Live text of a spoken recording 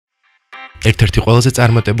ერთ-ერთი ყველაზე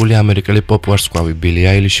წარმატებული ამერიკელი პოპ-ვარსკვლავი ბილი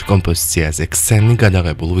აილიში კომპოზიციაზე ქსელი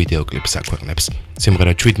გადაღებულ ვიდეოკლიპს აქვეყნებს.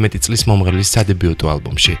 სიმღერა 17 წლის მომღერლის სადებიუტო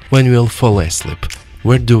ალბომში When We'll Fall Asleep,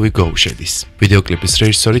 Where Do We Go შედის. ვიდეოკლიპის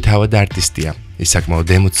რეჟისორი თაობა და არტისტია. ის საკმაოდ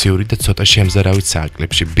ემოციური და ცოტა შემზარავით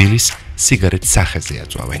საკლიპში ბილის სიგარეტს სახეზე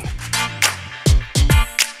აწვავენ.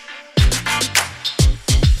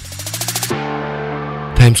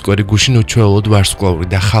 Times Square გუშინ უჩვეულოდ ვარსკვლავური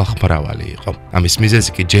და ხალხმრავალი იყო. ამის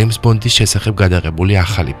მიზეზი კი ჯეიმს ბონდის შესახებ გადაღებული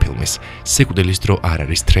ახალი ფილმის სიკვდილის დრო არ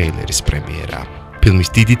არის ტრეილერის პრემიერა. ფილმის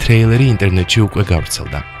დიდი ტრეილერი ინტერნეტში უკვე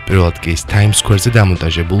გავრცელდა. პირველად კი ის Times Square-ზე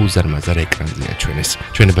დამონტაჟებულ უზარმაზარ ეკრანზე აჩვენეს.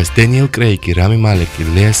 ჩვენებას დენიელ კრეიგი, რამი მალეკი,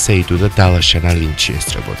 ლეა სეიდუ და დალაშანა ლინჩი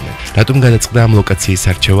ესწრებოდნენ. რატომ გადაწყდა ამ ლოკაციის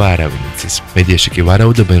არჩევა არავინ იცის. მედიაში კი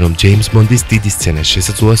ვარაუდობენ, რომ ჯეიმს ბონდის დიდი სცენა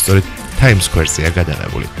შესაძლოა სწორედ Times Square-ზეა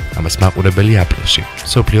გადაღებული. ამას მაყურებელი აპრილში,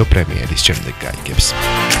 მსოფლიო პრემიერის შემდეგ გაიგებს.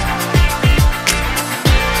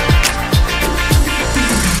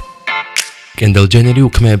 კენდალ ჯენერი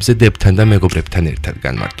უქმეებზე დებთან და მეგობრებთან ერთად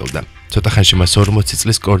განმარტოვდა. ცოტა ხანში მას 40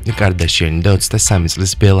 წლის კორტნი კარდაშიანი და 23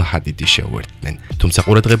 წლის ბელა ჰადიდი შეუერთდნენ. თუმცა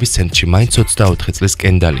ყურადღების ცენტრში მაინც 24 წლის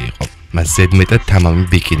კენდალი იყო. მას ზედმეტად თამამი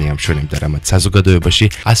ბიკინი ამშვენებდა, რამაც საზოგადოებაში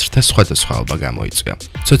ასრთა სხვადასხვაობა გამოიწვია.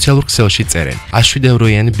 სოციალურ ქსელში წერენ: 107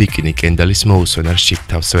 ევროიანი ბიკინი კენდალის მოусვენარ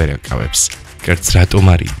შიგ-თავს ვერ აკავებს. კერძ რატომ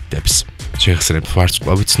არ იდებს? შეხსრებ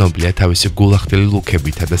ვარსკვლავი ცნობილია თავისი გულახდელი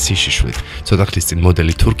ლუკებითა და სიშიშვლით. ცოტა ხნის წინ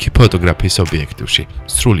მოდელი თურქი ფოტოგრაფიის ობიექტივში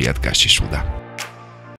სრულიად გაშიშვლდა.